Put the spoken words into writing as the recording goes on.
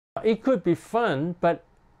It could be fun, but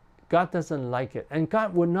God doesn't like it, and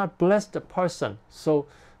God would not bless the person. So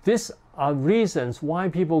these are reasons why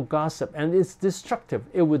people gossip, and it's destructive.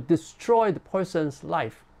 It would destroy the person's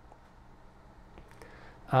life.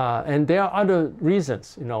 And there are other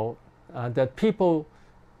reasons, that people,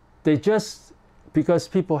 because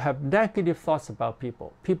people have negative thoughts about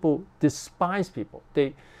people. People despise people.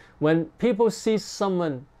 When people see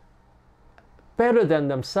someone better than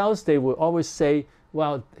themselves, they will always say,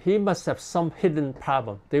 well, he must have some hidden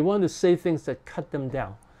problem. They want to say things that cut them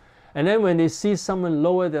down. And then when they see someone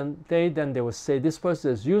lower than then they will say, this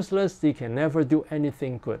person is useless, they can never do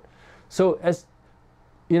anything good. So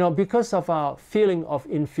because of our feeling of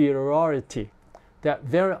inferiority, that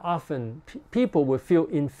very often people will feel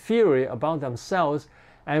inferior about themselves,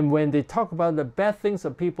 and when they talk about the bad things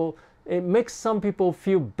of people, it makes some people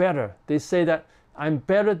feel better. They say that I'm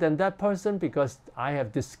better than that person because I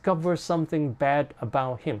have discovered something bad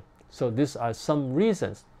about him. So these are some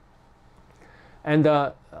reasons. And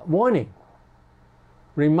warning,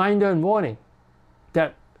 reminder and warning,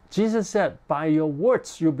 that Jesus said, by your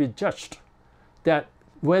words you'll be judged. That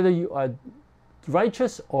whether you are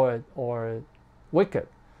righteous or wicked,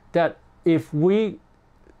 that if we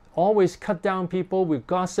always cut down people, we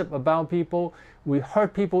gossip about people, we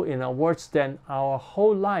hurt people in our words, then our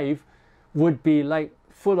whole life would be like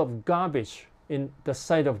full of garbage in the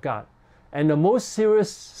sight of God. And the most serious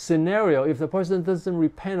scenario, if the person doesn't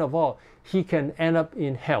repent of all, he can end up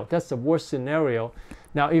in hell. That's the worst scenario.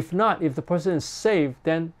 Now, if not, if the person is saved,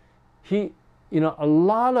 then a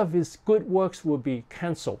lot of his good works will be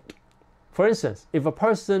canceled. For instance, if a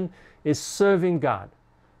person is serving God,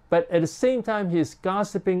 but at the same time he is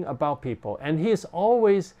gossiping about people, and he is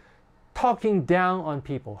always talking down on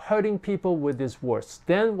people, hurting people with his words,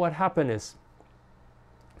 then what happens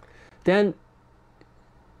is,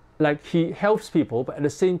 like he helps people, but at the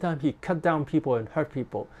same time he cut down people and hurt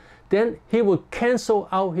people, then he will cancel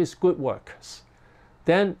out his good works.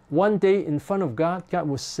 Then one day in front of God, God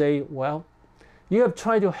will say, well, you have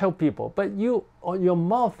tried to help people, but your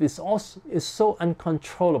mouth is so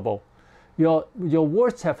uncontrollable. Your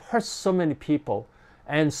words have hurt so many people,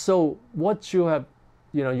 and so what you have,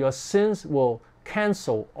 your sins will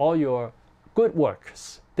cancel all your good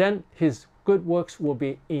works. Then his good works will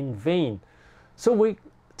be in vain. So we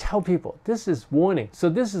tell people, this is warning. So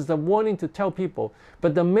this is the warning to tell people.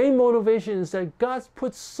 But the main motivation is that God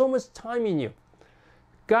put so much time in you.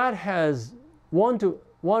 God has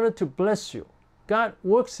wanted to bless you. God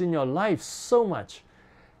works in your life so much,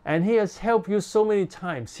 and he has helped you so many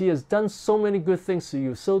times. He has done so many good things to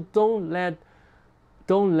you. So don't let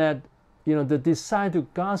the desire to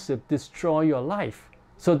gossip destroy your life.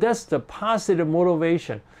 So that's the positive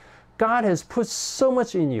motivation. God has put so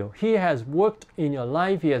much in you. He has worked in your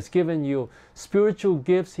life. He has given you spiritual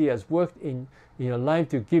gifts. He has worked in your life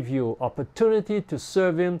to give you opportunity to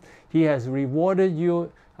serve him. He has rewarded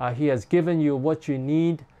you. He has given you what you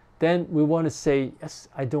need. Then we want to say, yes,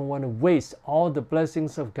 I don't want to waste all the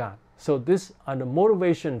blessings of God. So these are the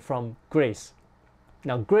motivation from grace.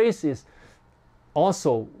 Now, grace is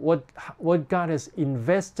also what God has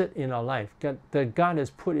invested in our life, that God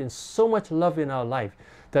has put in so much love in our life,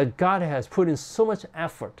 that God has put in so much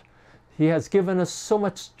effort. He has given us so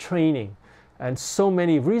much training and so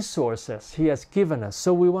many resources He has given us.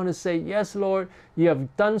 So we want to say, yes, Lord, you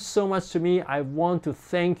have done so much to me. I want to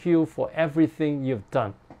thank you for everything you've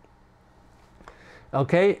done.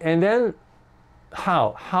 Okay, and then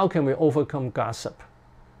how can we overcome gossip?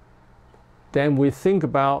 Then we think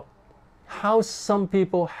about how some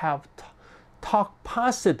people have talked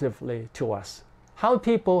positively to us, how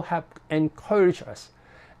people have encouraged us,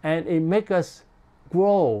 and it makes us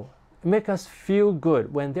grow, make us feel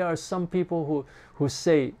good when there are some people who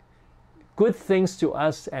say good things to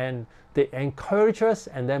us and they encourage us,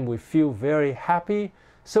 and then we feel very happy.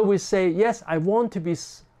 So we say, yes, I want to be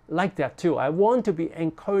like that too. I want to be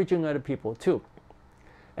encouraging other people too.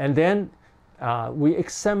 And then we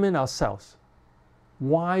examine ourselves.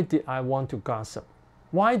 Why did I want to gossip?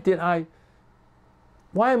 Why am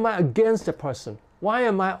I against the person? Why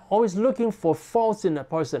am I always looking for faults in a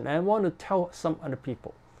person and I want to tell some other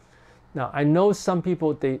people? Now, I know some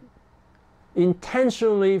people, they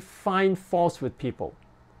intentionally find faults with people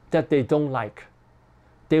that they don't like.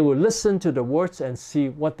 They will listen to the words and see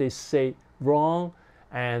what they say wrong,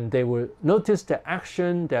 and they will notice their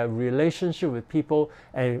action, their relationship with people,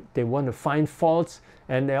 and they want to find faults,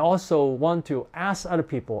 and they also want to ask other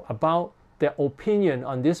people about their opinion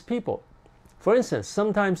on these people. For instance,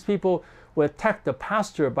 sometimes people will attack the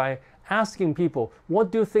pastor by asking people,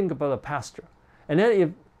 what do you think about the pastor? And then if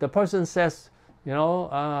the person says,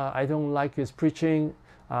 I don't like his preaching,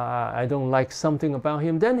 I don't like something about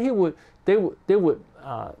him, then they would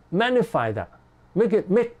magnify that,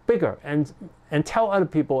 make bigger, and tell other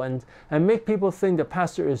people, and make people think the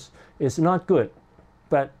pastor is not good.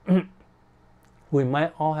 But we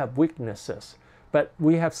might all have weaknesses. But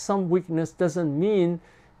we have some weakness doesn't mean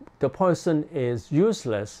the person is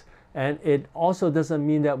useless, and it also doesn't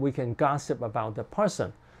mean that we can gossip about the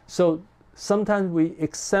person. So sometimes we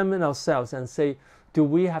examine ourselves and say, do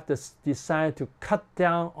we have this desire to cut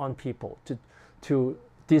down on people, to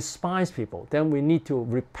despise people? Then we need to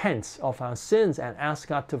repent of our sins and ask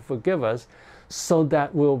God to forgive us, so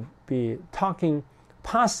that we'll be talking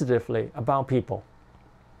positively about people.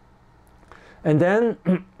 And then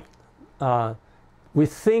we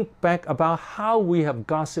think back about how we have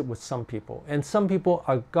gossiped with some people. And some people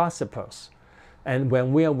are gossipers. And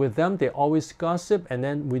when we are with them, they always gossip, and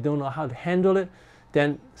then we don't know how to handle it.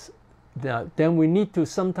 Then we need to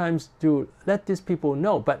sometimes to let these people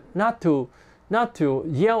know, but not to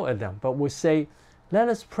yell at them, but we say, let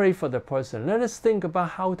us pray for the person. Let us think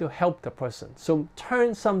about how to help the person. So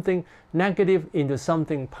turn something negative into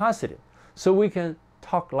something positive. So we can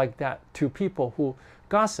talk like that to people who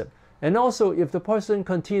gossip. And also, if the person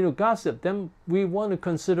continue to gossip, then we want to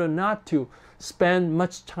consider not to spend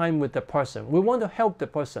much time with the person. We want to help the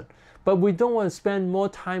person, but we don't want to spend more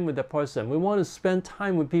time with the person. We want to spend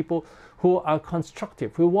time with people who are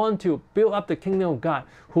constructive, who want to build up the kingdom of God,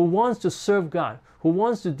 who wants to serve God, who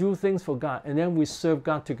wants to do things for God, and then we serve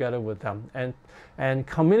God together with them and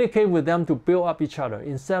communicate with them to build up each other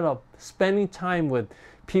instead of spending time with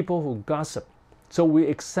people who gossip. So we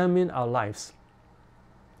examine our lives.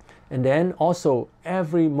 And then also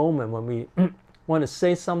every moment when we want to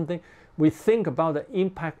say something, we think about the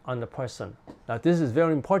impact on the person. Now this is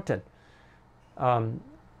very important.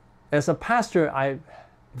 As a pastor,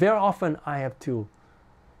 very often I have to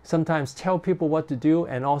sometimes tell people what to do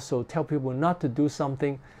and also tell people not to do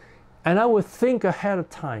something. And I would think ahead of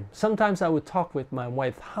time. Sometimes I would talk with my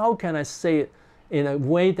wife, how can I say it in a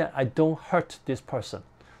way that I don't hurt this person,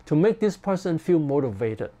 to make this person feel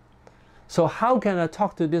motivated. So how can I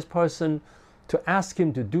talk to this person to ask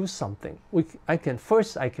him to do something? I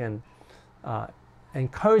can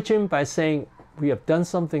encourage him by saying, we have done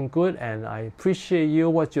something good and I appreciate you,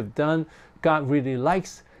 what you've done, God really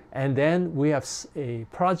likes, and then we have a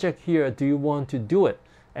project here, do you want to do it?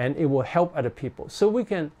 And it will help other people. So we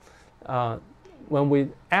can, when we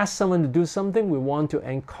ask someone to do something, we want to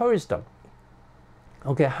encourage them.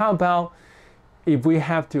 Okay, how about if we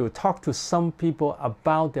have to talk to some people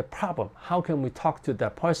about their problem? How can we talk to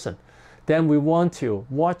that person? Then we want to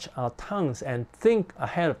watch our tongues and think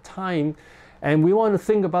ahead of time. And we want to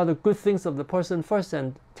think about the good things of the person first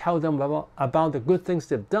and tell them about the good things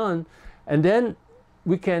they've done. And then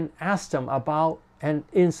we can ask them about an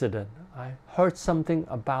incident. I heard something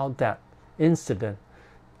about that incident.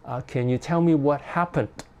 Can you tell me what happened?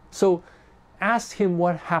 So ask him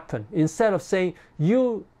what happened instead of saying,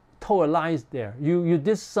 you told lies there. You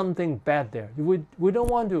did something bad there. We don't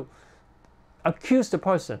want to accuse the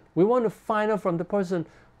person. We want to find out from the person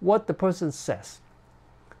what the person says.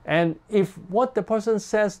 And if what the person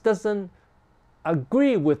says doesn't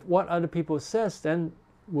agree with what other people says, then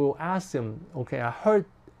we'll ask them, okay, I heard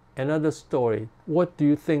another story. What do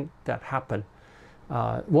you think that happened?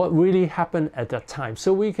 What really happened at that time?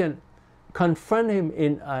 So we can confront him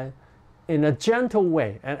in a gentle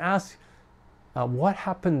way and ask, what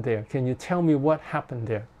happened there? Can you tell me what happened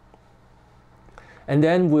there? And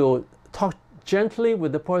then we'll talk gently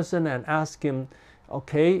with the person and ask him,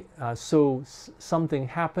 okay, so something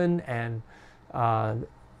happened and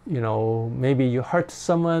maybe you hurt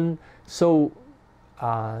someone. So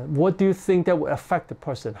what do you think that would affect the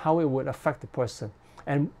person? How it would affect the person?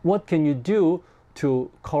 And what can you do to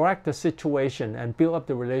correct the situation and build up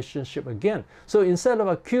the relationship again? So instead of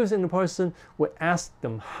accusing the person, we ask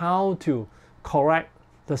them how to correct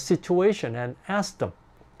the situation and ask them.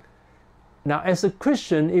 Now, as a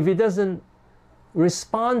Christian, if he doesn't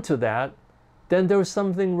respond to that, then there's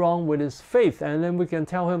something wrong with his faith. And then we can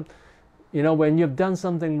tell him, when you've done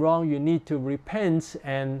something wrong, you need to repent.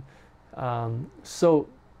 And so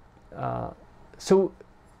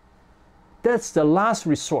that's the last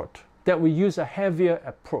resort, that we use a heavier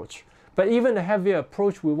approach. But even a heavier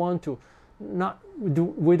approach, we don't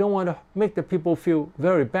want to make the people feel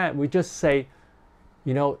very bad. We just say,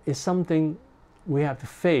 it's something we have to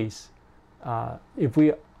face. If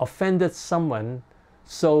we offended someone,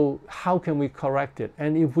 so how can we correct it?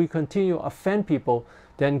 And if we continue to offend people,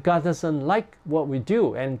 then God doesn't like what we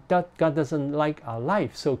do, and God doesn't like our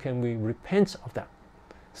life. So can we repent of that?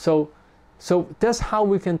 So So that's how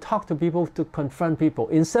we can talk to people, to confront people,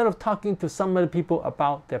 instead of talking to some other people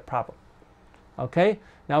about their problem. Okay?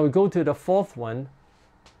 Now we go to the fourth one,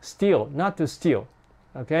 steal, not to steal.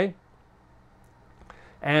 Okay?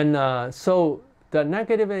 And so the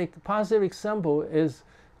negative and positive example is,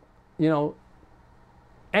 you know,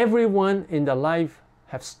 everyone in their life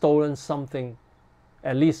have stolen something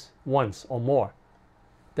at least once or more.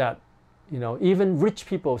 That, you know, even rich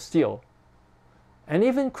people steal. And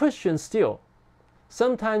even Christians steal.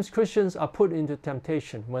 Sometimes Christians are put into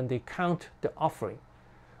temptation when they count the offering,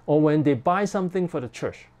 or when they buy something for the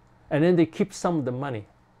church, and then they keep some of the money.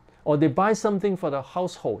 Or they buy something for the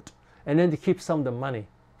household, and then they keep some of the money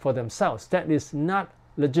for themselves. That is not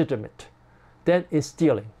legitimate. That is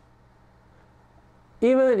stealing.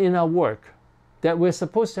 Even in our work, that we're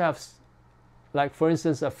supposed to have, like for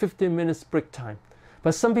instance, a 15 minutes break time.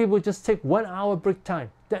 But some people just take 1 hour break time.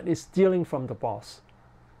 That is stealing from the boss.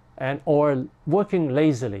 Or working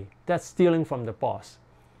lazily. That's stealing from the boss.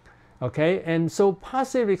 Okay? And so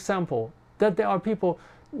positive example, that there are people,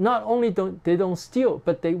 not only they don't steal,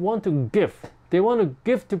 but they want to give. They want to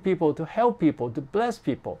give to people, to help people, to bless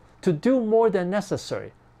people, to do more than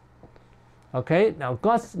necessary. Okay? Now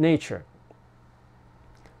God's nature.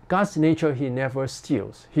 God's nature, He never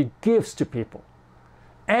steals. He gives to people.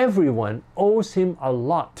 Everyone owes Him a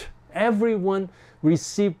lot. Everyone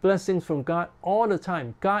receives blessings from God all the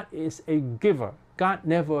time. God is a giver. God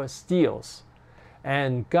never steals.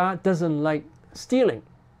 And God doesn't like stealing.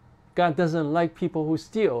 God doesn't like people who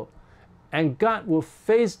steal. And God will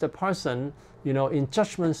face the person, you know, in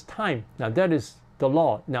judgment's time. Now that is the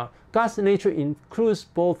law. Now God's nature includes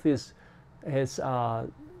both His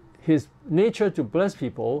nature to bless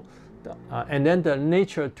people, and then the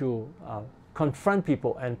nature to confront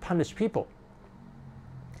people and punish people.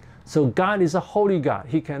 So God is a holy God.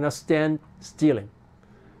 He cannot stand stealing.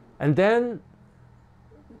 And then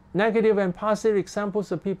negative and positive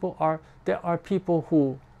examples of people are, there are people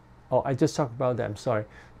who, oh, I just talked about that, I'm sorry.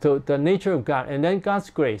 So the nature of God, and then God's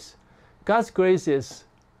grace. God's grace is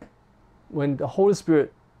when the Holy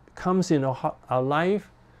Spirit comes in our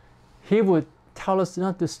life, He would tell us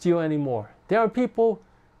not to steal anymore. There are people,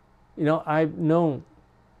 you know, I've known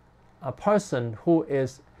a person who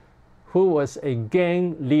was a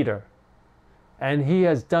gang leader, and he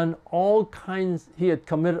has done all kinds, he had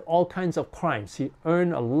committed all kinds of crimes. He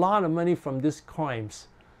earned a lot of money from these crimes.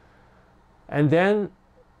 And then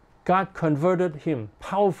God converted him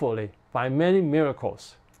powerfully by many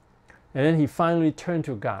miracles. And then he finally turned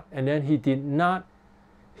to God. And then he did not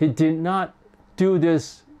do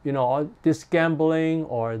this, you know, this gambling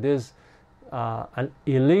or this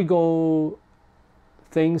illegal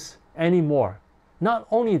things anymore. Not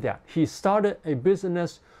only that, he started a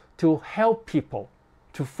business to help people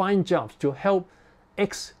to find jobs, to help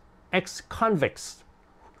ex-convicts,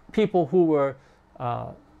 people who were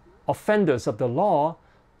offenders of the law,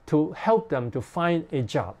 to help them to find a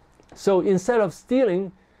job. So instead of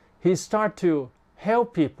stealing, he started to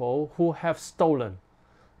help people who have stolen,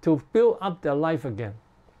 to build up their life again.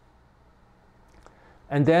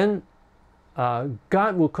 And then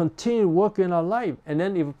God will continue to work in our life. And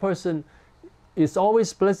then if a person is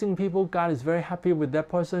always blessing people, God is very happy with that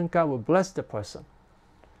person, God will bless the person.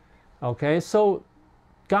 Okay, so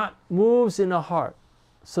God moves in our heart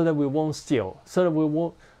so that we won't steal, so that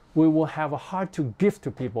we will have a heart to give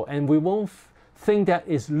to people, and we won't think that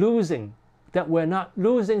is losing, that we're not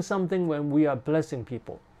losing something when we are blessing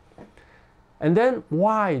people. And then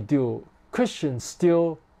why do Christians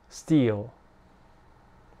still steal?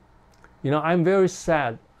 You know, I'm very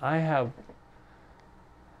sad. I have,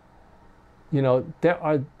 you know, there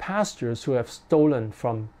are pastors who have stolen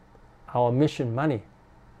from our mission money.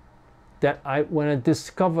 When I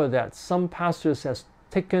discovered that some pastors have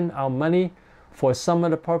taken our money for some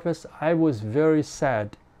other purpose, I was very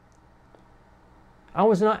sad. I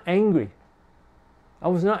was not angry. I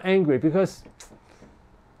was not angry because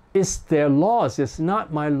it's their loss. It's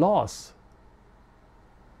not my loss.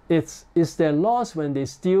 It's their loss when they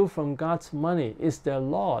steal from God's money. It's their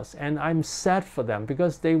loss. And I'm sad for them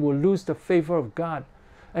because they will lose the favor of God.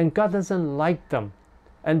 And God doesn't like them.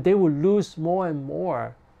 And they will lose more and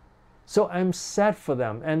more. So I'm sad for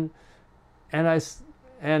them. And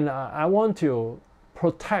I want to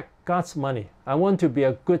protect God's money. I want to be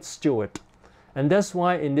a good steward. And that's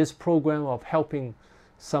why in this program of helping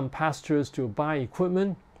some pastors to buy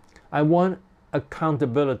equipment, I want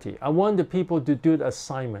accountability. I want the people to do the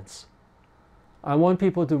assignments. I want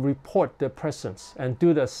people to report their presence and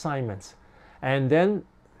do the assignments. And then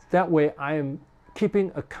that way I am keeping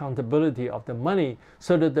accountability of the money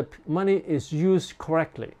so that the money is used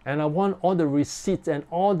correctly. And I want all the receipts and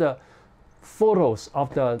all the photos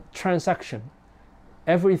of the transaction,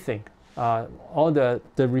 everything, all the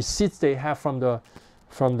receipts they have from the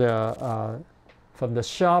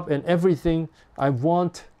shop and everything. I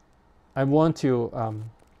want to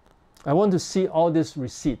see all these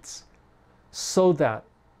receipts so that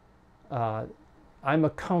I'm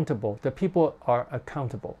accountable. The people are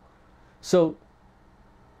accountable. So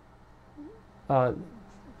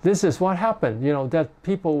this is what happened. You know, that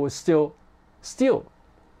people would still steal.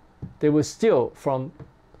 They would steal from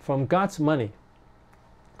God's money.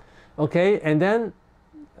 Okay, and then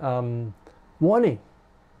warning.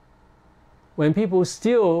 When people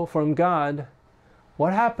steal from God,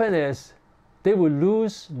 what happened is they will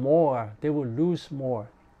lose more. They will lose more.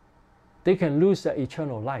 They can lose their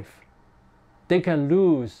eternal life. They can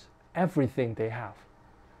lose everything they have.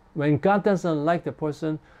 When God doesn't like the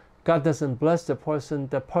person, God doesn't bless the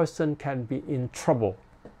person can be in trouble.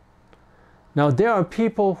 Now, there are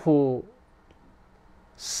people who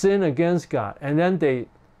sin against God, and then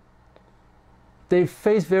they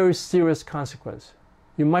face very serious consequences.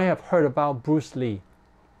 You might have heard about Bruce Lee.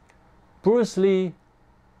 Bruce Lee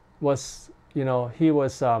was, you know, he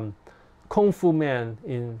was Kung Fu man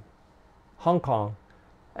in Hong Kong,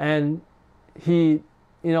 and he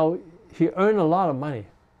earned a lot of money.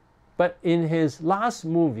 But in his last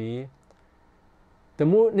movie, the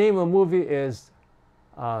name of the movie is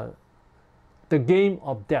The Game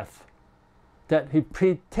of Death. That he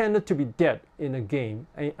pretended to be dead in a game,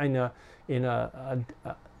 in a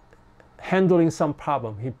handling some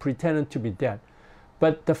problem. He pretended to be dead.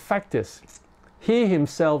 But the fact is, he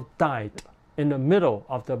himself died in the middle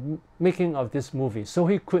of the making of this movie. So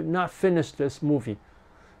he could not finish this movie.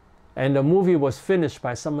 And the movie was finished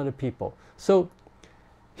by some other people. So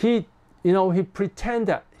he pretended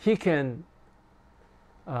that he can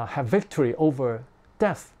have victory over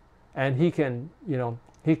death. And he can,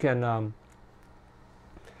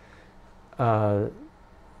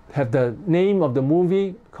 have the name of the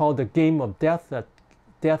movie called The Game of Death, that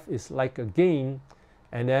death is like a game,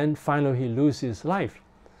 and then finally he loses his life.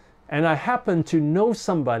 And I happen to know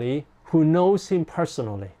somebody who knows him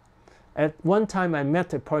personally. At one time I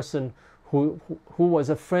met a person who was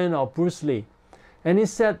a friend of Bruce Lee, and he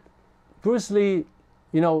said, Bruce Lee,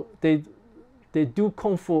 they do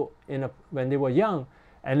Kung Fu when they were young,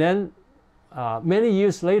 and then many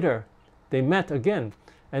years later they met again.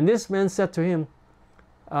 And this man said to him,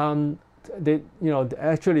 they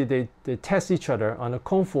test each other on a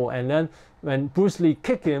Kung Fu, and then when Bruce Lee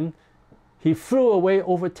kicked him, he flew away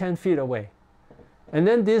over 10 feet away. And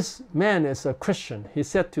then this man is a Christian. He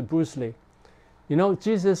said to Bruce Lee,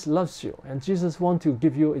 Jesus loves you, and Jesus wants to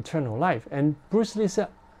give you eternal life. And Bruce Lee said,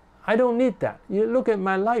 I don't need that. You look at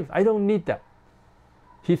my life. I don't need that.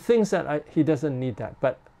 He thinks that he doesn't need that,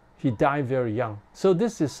 but he died very young. So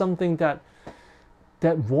this is something that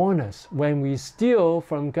warns us. When we steal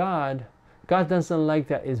from God, God doesn't like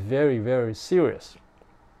that. It's very, very serious.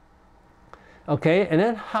 Okay, and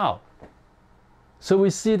then how? So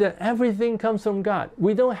we see that everything comes from God.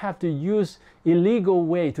 We don't have to use illegal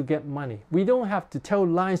way to get money. We don't have to tell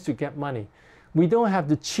lies to get money. We don't have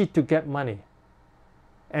to cheat to get money.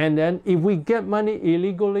 And then if we get money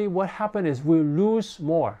illegally, what happens is we lose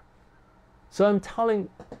more. So I'm telling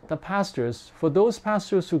the pastors, for those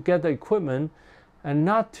pastors who get the equipment and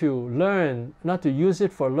not to learn, not to use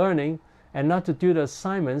it for learning, and not to do the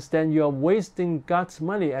assignments, then you are wasting God's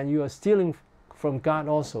money and you are stealing from God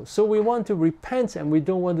also. So we want to repent, and we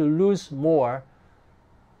don't want to lose more.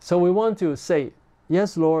 So we want to say,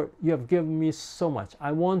 yes, Lord, you have given me so much.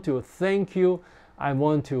 I want to thank you. I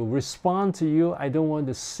want to respond to you. I don't want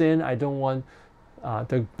to sin. I don't want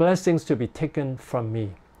the blessings to be taken from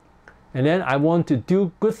me. And then I want to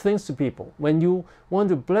do good things to people. When you want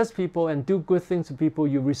to bless people and do good things to people,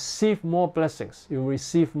 you receive more blessings. You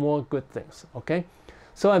receive more good things. Okay?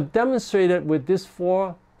 So I've demonstrated with these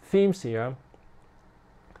 4 themes here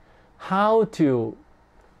how to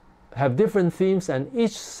have different themes, and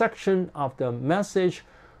each section of the message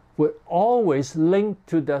would always link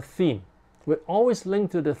to the theme. Would always link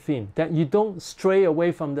to the theme, that you don't stray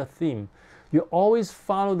away from the theme. You always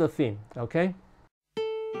follow the theme. Okay?